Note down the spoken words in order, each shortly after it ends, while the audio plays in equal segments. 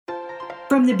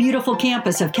From the beautiful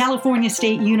campus of California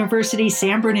State University,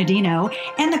 San Bernardino,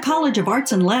 and the College of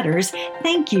Arts and Letters,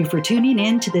 thank you for tuning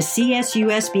in to the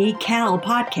CSUSB Cal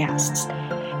podcasts.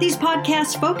 These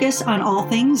podcasts focus on all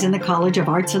things in the College of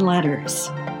Arts and Letters.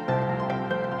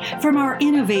 From our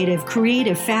innovative,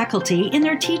 creative faculty in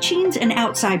their teachings and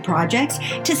outside projects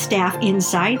to staff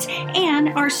insights and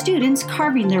our students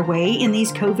carving their way in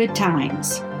these COVID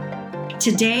times.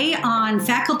 Today on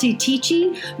Faculty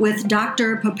Teaching with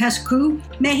Dr. Popescu,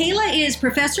 Mihaela is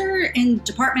professor in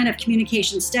Department of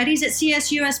Communication Studies at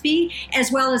CSUSB,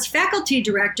 as well as Faculty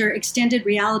Director, Extended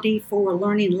Reality for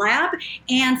Learning Lab,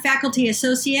 and Faculty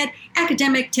Associate,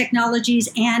 Academic Technologies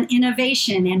and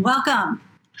Innovation. And welcome.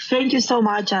 Thank you so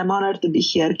much. I'm honored to be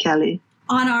here, Kelly.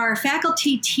 On our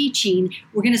faculty teaching,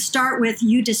 we're going to start with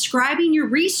you describing your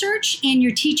research and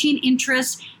your teaching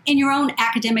interests in your own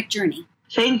academic journey.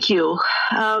 Thank you.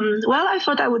 Well, I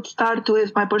thought I would start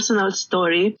with my personal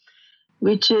story,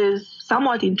 which is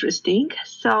somewhat interesting.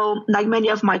 So, like many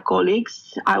of my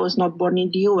colleagues, I was not born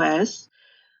in the US.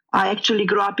 I actually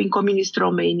grew up in communist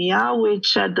Romania,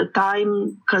 which at the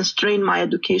time constrained my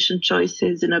education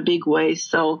choices in a big way.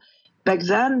 So, back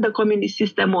then, the communist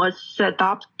system was set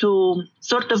up to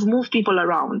sort of move people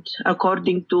around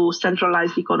according to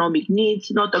centralized economic needs,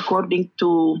 not according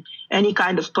to any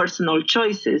kind of personal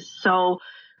choices. So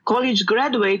college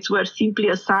graduates were simply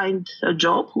assigned a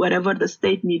job wherever the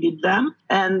state needed them,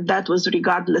 and that was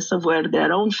regardless of where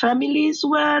their own families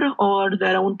were or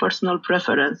their own personal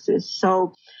preferences.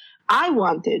 So I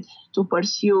wanted to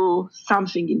pursue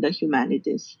something in the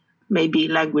humanities, maybe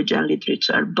language and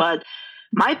literature, but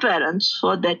my parents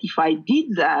thought that if I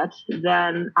did that,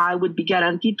 then I would be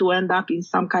guaranteed to end up in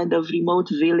some kind of remote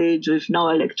village with no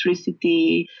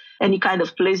electricity, any kind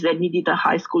of place that needed a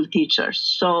high school teacher.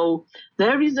 So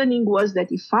their reasoning was that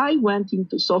if I went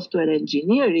into software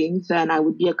engineering, then I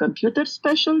would be a computer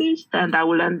specialist and I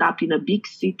will end up in a big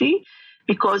city,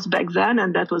 because back then,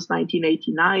 and that was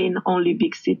 1989, only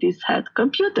big cities had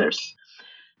computers.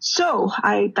 So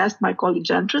I passed my college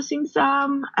entrance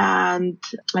exam and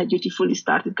I dutifully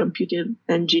started computer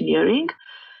engineering.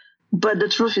 But the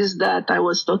truth is that I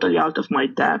was totally out of my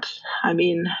depth. I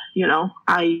mean,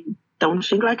 I don't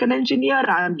think like an engineer.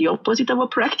 I'm the opposite of a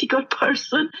practical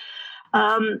person.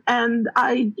 And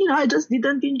I just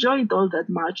didn't enjoy it all that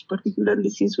much,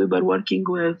 particularly since we were working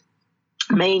with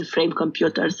mainframe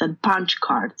computers and punch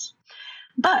cards.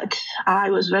 But I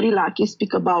was very lucky.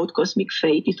 Speak about cosmic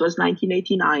fate. It was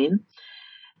 1989.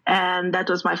 And that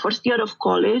was my first year of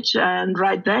college. And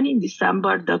right then in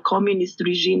December, the communist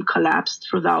regime collapsed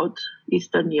throughout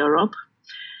Eastern Europe.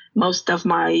 Most of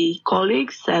my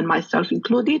colleagues and myself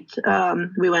included,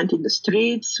 we went in the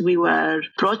streets. We were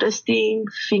protesting.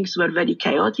 Things were very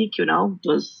chaotic. It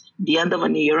was the end of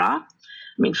an era.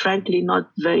 I mean, frankly, not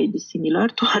very dissimilar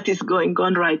to what is going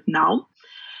on right now.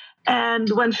 And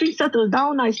when things settled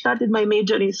down, I started my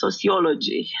major in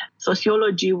sociology.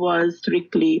 Sociology was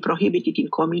strictly prohibited in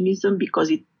communism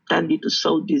because it tended to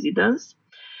sow dissidence.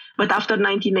 But after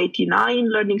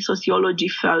 1989, learning sociology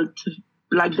felt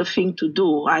like the thing to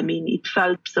do. I mean, it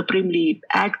felt supremely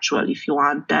actual, if you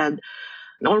want, and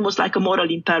almost like a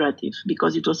moral imperative,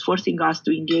 because it was forcing us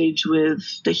to engage with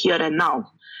the here and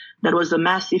now. There was a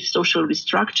massive social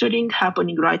restructuring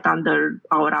happening right under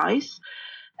our eyes.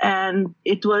 And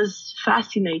it was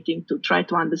fascinating to try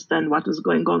to understand what was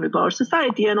going on with our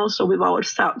society and also with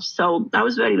ourselves. So I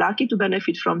was very lucky to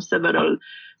benefit from several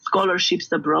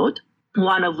scholarships abroad,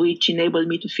 one of which enabled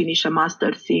me to finish a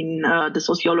master's in the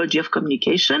sociology of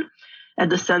communication at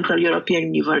the Central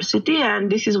European University.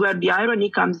 And this is where the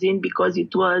irony comes in, because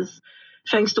it was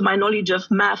thanks to my knowledge of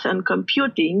math and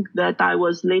computing that I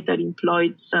was later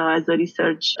employed as a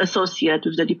research associate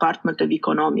with the Department of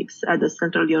Economics at the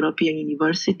Central European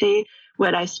University,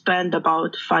 where I spent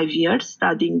about 5 years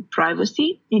studying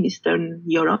privacy in Eastern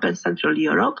Europe and Central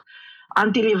Europe,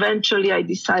 until eventually I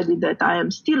decided that I am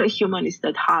still a humanist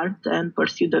at heart and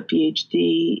pursued a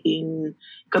PhD in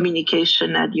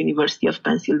communication at the University of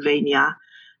Pennsylvania,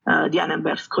 the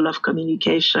Annenberg School of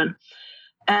Communication.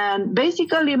 And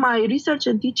basically, my research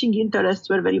and teaching interests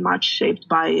were very much shaped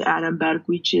by Annenberg,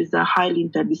 which is a highly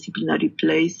interdisciplinary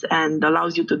place and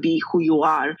allows you to be who you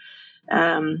are.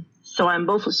 So I'm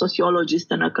both a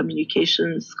sociologist and a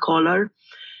communications scholar.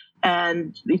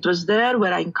 And it was there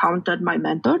where I encountered my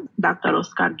mentor, Dr.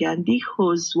 Oscar Gandy,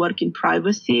 whose work in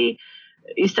privacy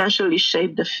essentially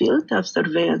shaped the field of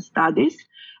surveillance studies.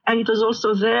 And it was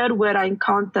also there where I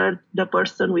encountered the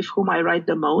person with whom I write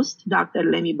the most, Dr.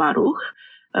 Lemi Baruch,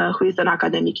 who is an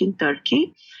academic in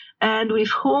Turkey, and with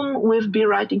whom we've been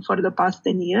writing for the past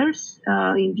 10 years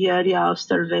in the area of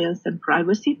surveillance and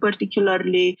privacy,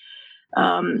 particularly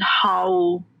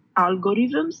how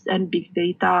algorithms and big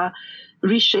data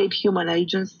reshape human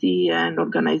agency and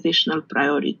organizational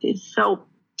priorities. So,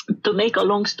 to make a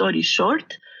long story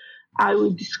short, I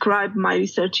would describe my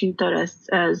research interests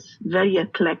as very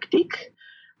eclectic,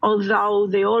 although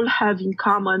they all have in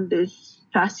common this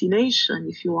fascination,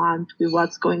 if you want, with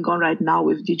what's going on right now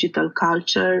with digital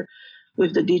culture,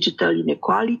 with the digital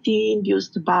inequality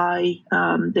induced by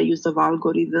the use of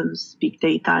algorithms, big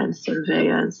data, and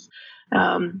surveillance,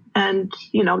 and,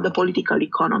 the political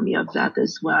economy of that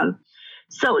as well.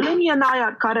 So Lenny and I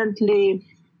are currently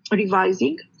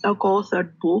revising a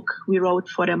co-authored book we wrote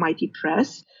for MIT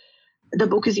Press. The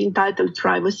book is entitled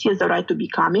Privacy as the Right to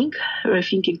Becoming,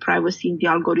 Rethinking Privacy in the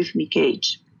Algorithmic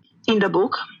Age. In the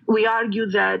book, we argue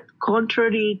that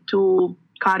contrary to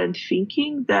current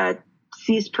thinking that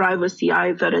sees privacy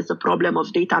either as a problem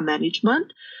of data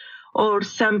management or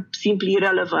simply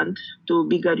relevant to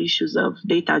bigger issues of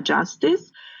data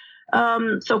justice,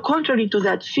 so contrary to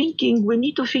that thinking, we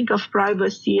need to think of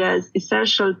privacy as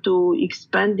essential to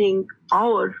expanding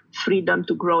our freedom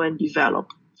to grow and develop.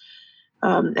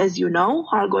 As you know,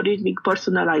 algorithmic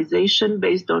personalization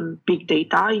based on big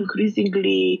data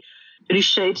increasingly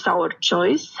reshapes our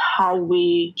choice, how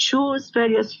we choose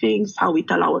various things, how we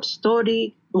tell our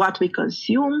story, what we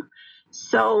consume.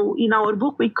 So in our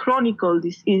book, we chronicle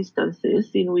these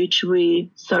instances in which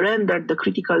we surrendered the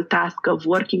critical task of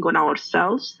working on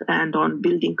ourselves and on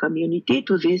building community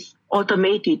to these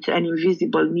automated and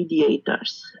invisible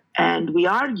mediators. And we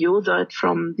argue that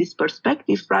from this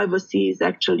perspective, privacy is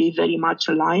actually very much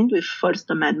aligned with First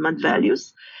Amendment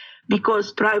values,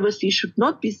 because privacy should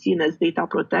not be seen as data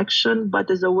protection,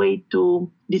 but as a way to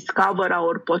discover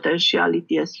our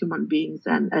potentiality as human beings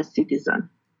and as citizens.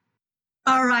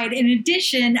 All right. In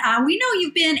addition, we know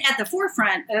you've been at the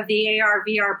forefront of the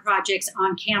AR/VR projects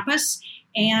on campus.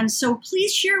 And so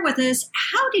please share with us,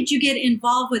 how did you get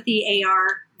involved with the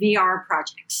AR/VR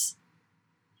projects?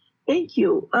 Thank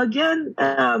you. Again,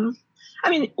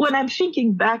 when I'm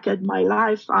thinking back at my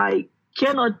life, I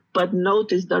cannot but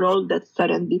notice the role that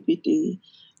serendipity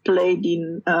played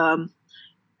in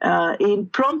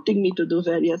prompting me to do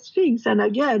various things. And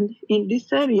again, in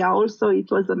this area also, it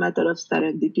was a matter of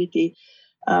serendipity.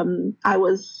 I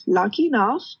was lucky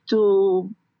enough to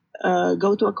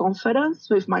go to a conference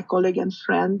with my colleague and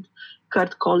friend,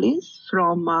 Kurt Collins,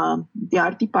 from the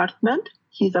art department.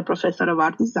 He's a professor of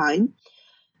art design,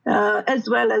 as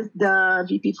well as the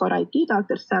VP for IT,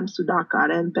 Dr. Sam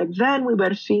Sudhakar. And back then, we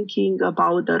were thinking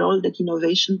about the role that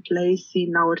innovation plays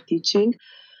in our teaching.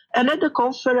 And at the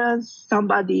conference,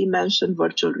 somebody mentioned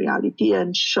virtual reality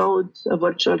and showed a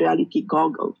virtual reality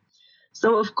goggle.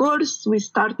 So, of course, we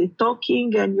started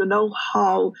talking, and you know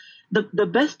how the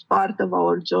best part of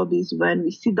our job is when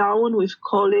we sit down with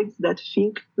colleagues that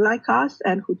think like us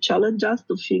and who challenge us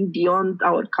to think beyond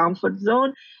our comfort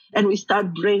zone. And we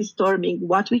start brainstorming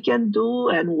what we can do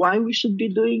and why we should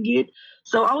be doing it.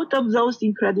 So out of those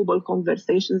incredible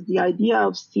conversations, the idea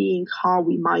of seeing how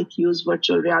we might use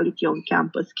virtual reality on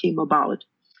campus came about.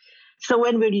 So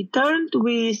when we returned,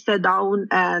 we sat down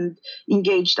and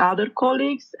engaged other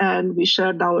colleagues, and we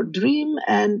shared our dream,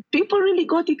 and people really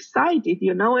got excited.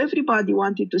 Everybody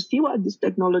wanted to see what this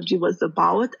technology was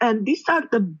about. And these are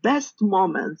the best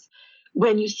moments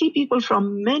when you see people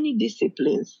from many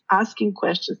disciplines asking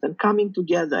questions and coming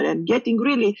together and getting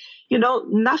really,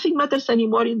 nothing matters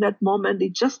anymore in that moment. They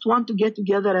just want to get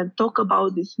together and talk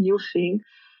about this new thing.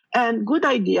 And good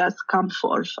ideas come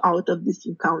forth out of these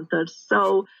encounters.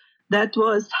 So that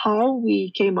was how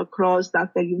we came across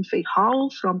Dr. Yunfei Hao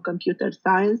from computer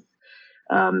science,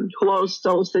 who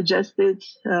also suggested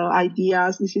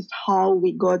ideas. This is how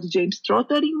we got James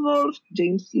Trotter involved.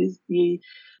 James is the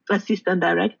Assistant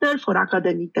Director for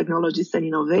Academic Technologies and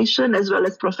Innovation, as well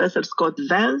as Professor Scott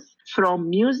Vance from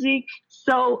music.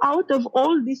 So out of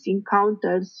all these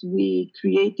encounters, we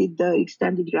created the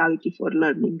Extended Reality for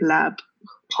Learning Lab,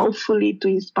 hopefully to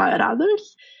inspire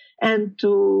others and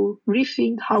to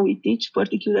rethink how we teach,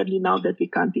 particularly now that we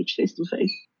can't teach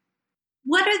face-to-face.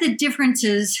 What are the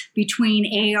differences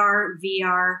between AR,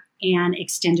 VR, and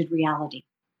extended reality?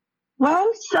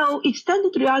 Well, so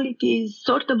extended reality is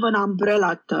sort of an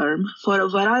umbrella term for a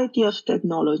variety of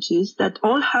technologies that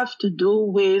all have to do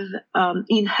with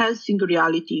enhancing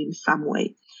reality in some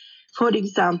way. For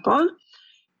example,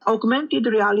 augmented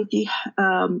reality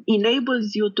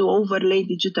enables you to overlay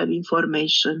digital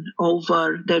information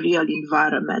over the real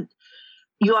environment.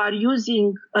 You are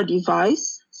using a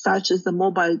device, such as a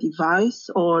mobile device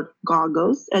or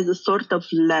goggles, as a sort of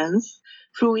lens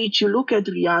through which you look at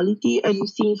reality and you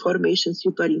see information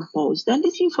superimposed. And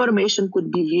this information could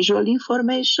be visual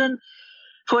information.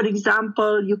 For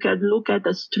example, you can look at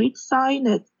a street sign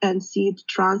and see it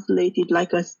translated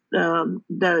like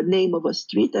the name of a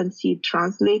street and see it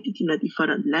translated in a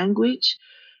different language.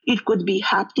 It could be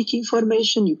haptic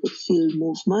information. You could feel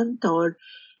movement, or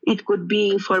it could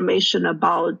be information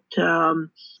about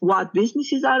what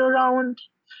businesses are around.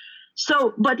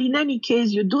 So, but in any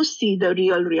case, you do see the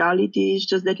real reality. It's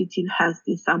just that it's enhanced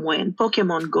in some way. And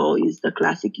Pokemon Go is the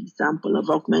classic example of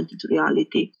augmented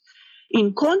reality.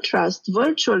 In contrast,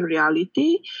 virtual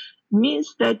reality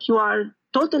means that you are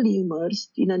totally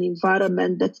immersed in an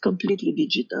environment that's completely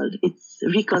digital. It's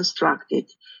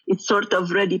reconstructed. It's sort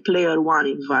of Ready Player One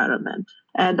environment.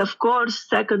 And of course,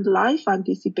 Second Life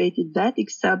anticipated that,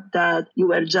 except that you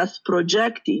were just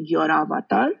projecting your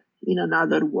avatar in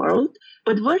another world.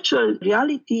 But virtual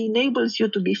reality enables you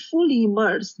to be fully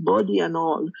immersed, body and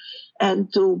all,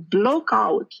 and to block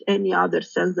out any other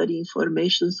sensory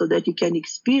information so that you can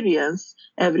experience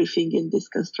everything in this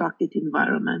constructed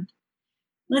environment.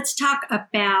 Let's talk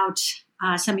about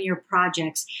some of your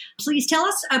projects. Please tell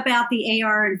us about the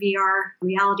AR and VR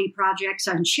reality projects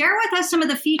and share with us some of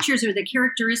the features or the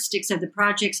characteristics of the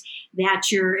projects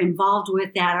that you're involved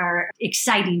with that are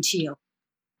exciting to you.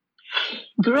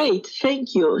 Great,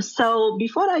 thank you. So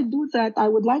before I do that, I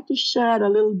would like to share a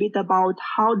little bit about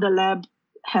how the lab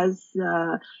has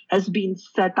been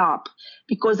set up,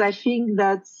 because I think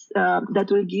that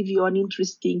will give you an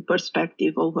interesting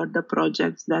perspective over the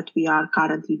projects that we are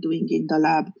currently doing in the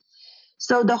lab.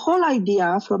 So the whole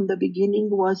idea from the beginning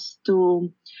was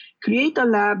to create a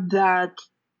lab that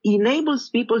enables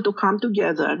people to come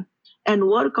together and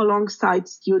work alongside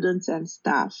students and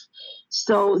staff.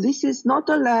 So this is not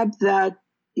a lab that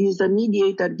is a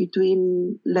mediator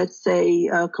between, let's say,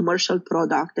 a commercial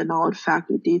product and our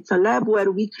faculty. It's a lab where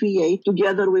we create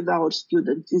together with our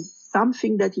students. It's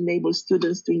something that enables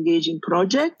students to engage in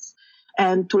projects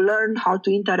and to learn how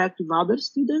to interact with other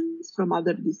students from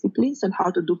other disciplines and how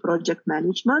to do project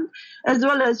management, as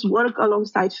well as work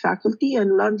alongside faculty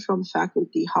and learn from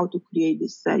faculty how to create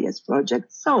these various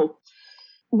projects. So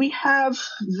we have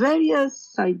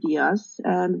various ideas,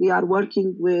 and we are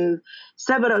working with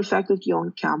several faculty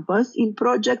on campus in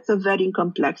projects of varying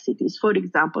complexities. For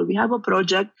example, we have a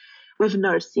project with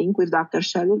nursing with Dr.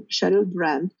 Cheryl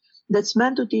Brand that's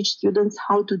meant to teach students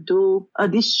how to do a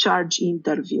discharge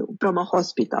interview from a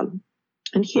hospital.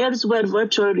 And here's where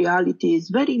virtual reality is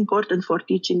very important for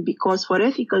teaching, because for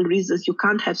ethical reasons, you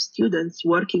can't have students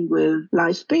working with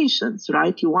live patients,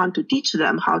 right? You want to teach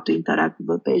them how to interact with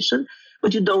a patient,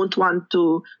 but you don't want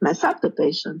to mess up the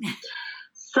patient.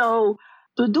 So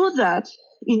to do that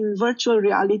in virtual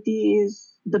reality is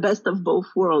the best of both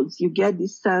worlds. You get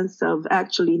this sense of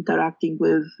actually interacting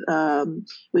with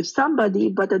somebody,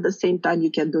 but at the same time, you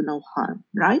can do no harm,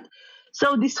 right?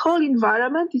 So this whole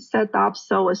environment is set up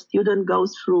so a student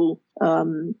goes through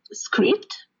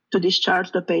script to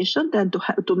discharge the patient and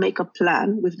to make a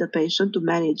plan with the patient to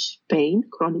manage pain,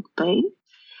 chronic pain.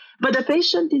 But the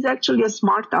patient is actually a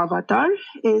smart avatar,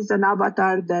 is an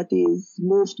avatar that is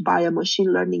moved by a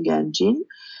machine learning engine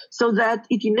so that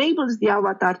it enables the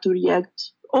avatar to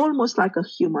react almost like a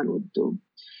human would do.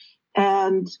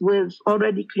 And we've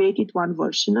already created one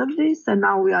version of this, and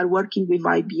now we are working with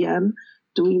IBM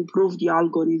to improve the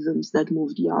algorithms that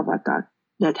move the avatar,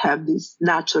 that have this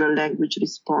natural language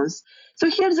response. So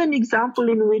here's an example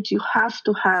in which you have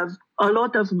to have a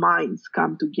lot of minds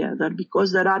come together,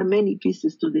 because there are many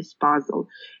pieces to this puzzle.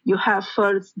 You have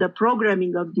first the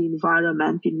programming of the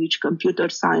environment in which computer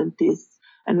scientists,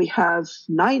 and we have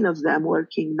 9 of them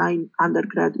working, 9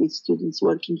 undergraduate students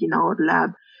working in our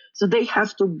lab. So they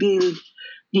have to build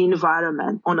the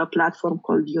environment on a platform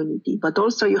called Unity. But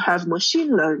also you have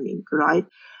machine learning, right?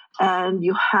 And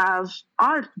you have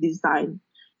art design.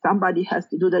 Somebody has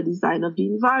to do the design of the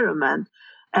environment.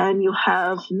 And you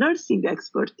have nursing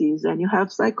expertise, and you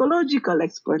have psychological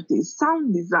expertise,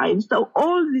 sound design. So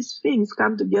all these things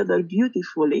come together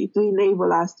beautifully to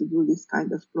enable us to do this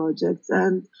kind of projects.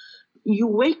 And you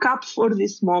wake up for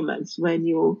these moments when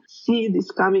you see this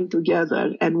coming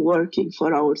together and working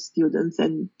for our students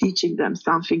and teaching them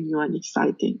something new and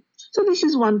exciting. So this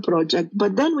is one project.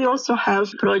 But then we also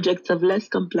have projects of less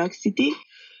complexity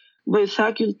with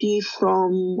faculty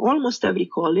from almost every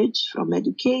college, from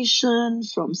education,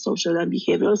 from social and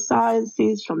behavioral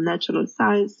sciences, from natural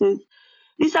sciences.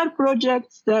 These are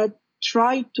projects that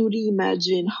try to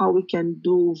reimagine how we can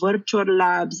do virtual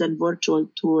labs and virtual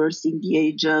tours in the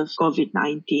age of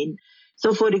COVID-19.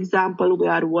 So, for example, we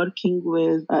are working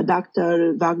with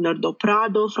Dr. Wagner do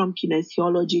Prado from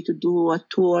kinesiology to do a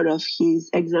tour of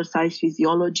his exercise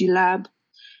physiology lab,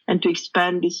 and to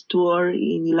expand this tour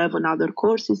in 11 other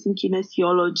courses in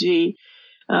kinesiology.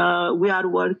 We are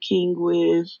working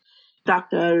with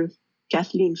Dr.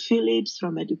 Kathleen Phillips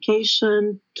from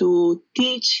education to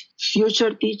teach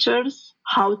future teachers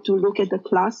how to look at the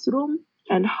classroom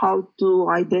and how to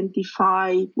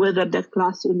identify whether that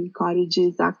classroom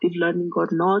encourages active learning or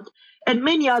not, and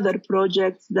many other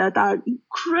projects that are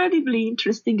incredibly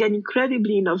interesting and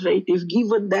incredibly innovative,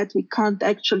 given that we can't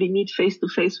actually meet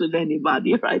face-to-face with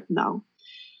anybody right now.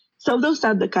 So those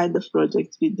are the kind of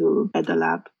projects we do at the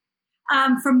lab.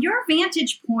 From your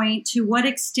vantage point, to what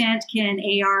extent can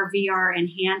AR, VR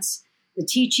enhance the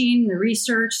teaching, the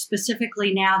research,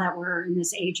 specifically now that we're in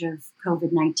this age of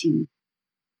COVID-19?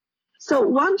 So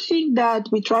one thing that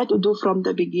we tried to do from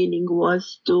the beginning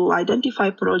was to identify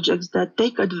projects that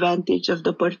take advantage of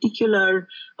the particular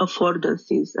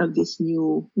affordances of this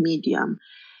new medium.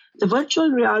 The virtual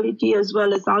reality, as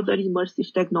well as other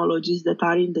immersive technologies that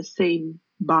are in the same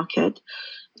bucket,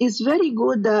 is very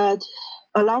good at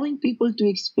allowing people to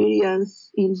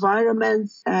experience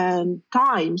environments and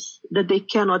times that they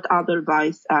cannot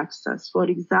otherwise access. For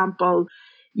example,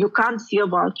 you can't see a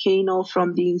volcano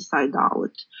from the inside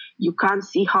out. You can't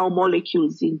see how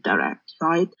molecules interact,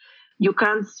 right? You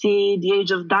can't see the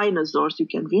age of dinosaurs. You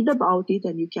can read about it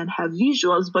and you can have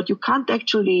visuals, but you can't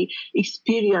actually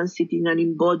experience it in an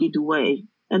embodied way.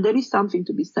 And there is something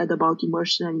to be said about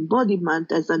immersion and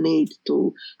embodiment as an aid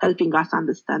to helping us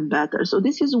understand better. So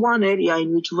this is one area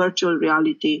in which virtual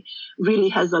reality really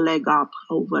has a leg up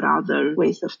over other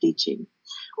ways of teaching.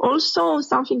 Also,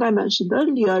 something I mentioned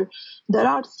earlier, there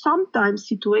are sometimes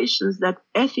situations that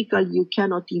ethically you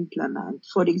cannot implement.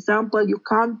 For example, you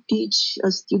can't teach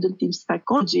a student in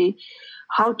psychology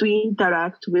how to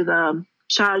interact with a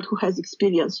child who has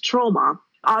experienced trauma,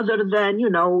 other than,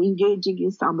 engaging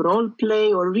in some role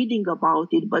play or reading about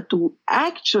it. But to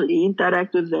actually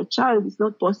interact with the child is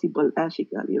not possible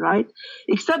ethically, right?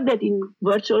 Except that in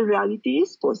virtual reality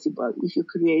is possible if you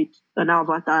create an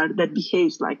avatar that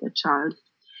behaves like a child.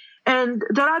 And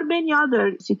there are many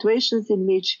other situations in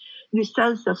which the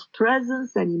sense of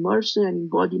presence and immersion and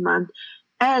embodiment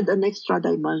add an extra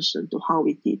dimension to how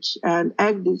we teach and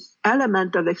add this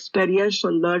element of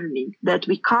experiential learning that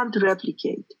we can't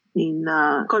replicate in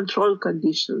controlled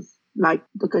conditions, like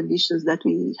the conditions that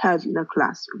we have in a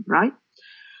classroom, right?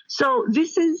 So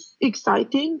this is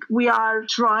exciting. We are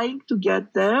trying to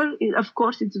get there. Of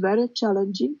course, it's very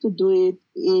challenging to do it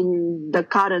in the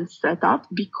current setup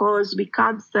because we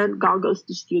can't send goggles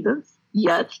to students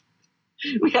yet.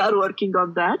 We are working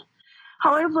on that.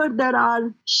 However, there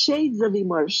are shades of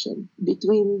immersion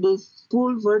between this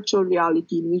full virtual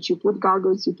reality in which you put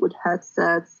goggles, you put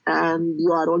headsets, and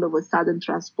you are all of a sudden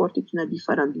transported in a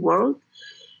different world.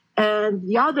 And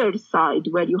the other side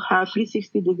where you have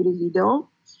 360-degree video,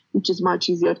 which is much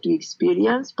easier to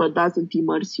experience, but doesn't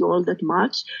immerse you all that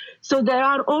much. So there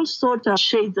are all sorts of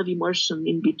shades of immersion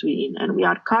in between. And we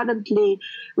are currently,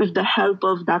 with the help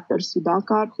of Dr.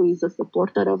 Sudhakar, who is a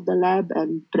supporter of the lab,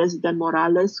 and President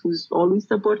Morales, who's always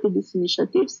supported these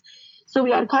initiatives. So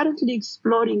we are currently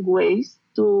exploring ways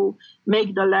to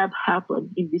make the lab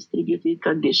happen in distributed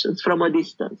conditions from a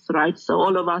distance, right? So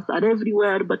all of us are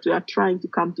everywhere, but we are trying to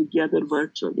come together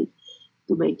virtually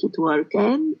to make it work.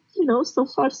 And, so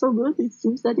far so good. It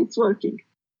seems that it's working.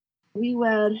 We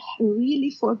were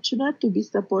really fortunate to be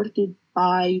supported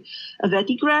by a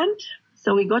VETI grant.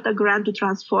 So we got a grant to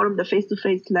transform the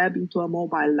face-to-face lab into a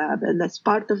mobile lab. And as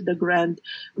part of the grant,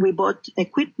 we bought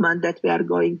equipment that we are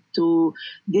going to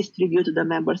distribute to the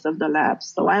members of the lab.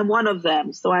 So I'm one of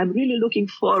them. So I'm really looking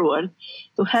forward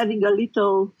to having a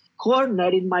little corner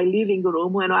in my living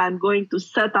room when I'm going to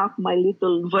set up my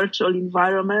little virtual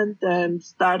environment and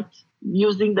start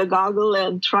using the goggle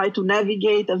and try to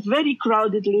navigate a very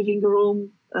crowded living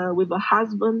room with a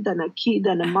husband and a kid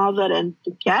and a mother and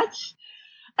 2 cats.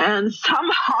 And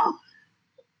somehow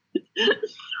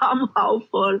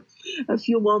for a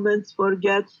few moments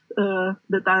forget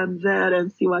that I'm there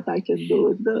and see what I can do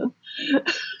with the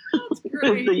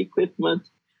equipment.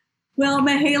 Well,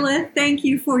 Mihaela, thank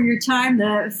you for your time.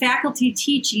 The faculty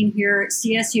teaching here at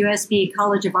CSUSB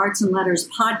College of Arts and Letters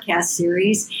podcast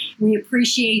series. We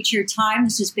appreciate your time.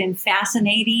 This has been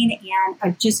fascinating, and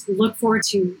I just look forward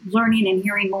to learning and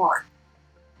hearing more.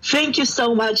 Thank you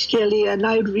so much, Kelly, and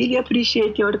I really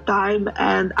appreciate your time,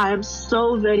 and I am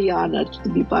so very honored to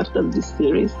be part of this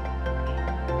series.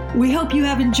 We hope you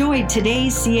have enjoyed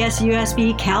today's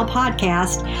CSUSB Cal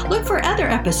podcast. Look for other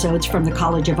episodes from the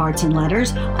College of Arts and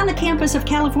Letters on the campus of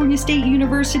California State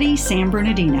University, San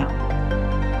Bernardino.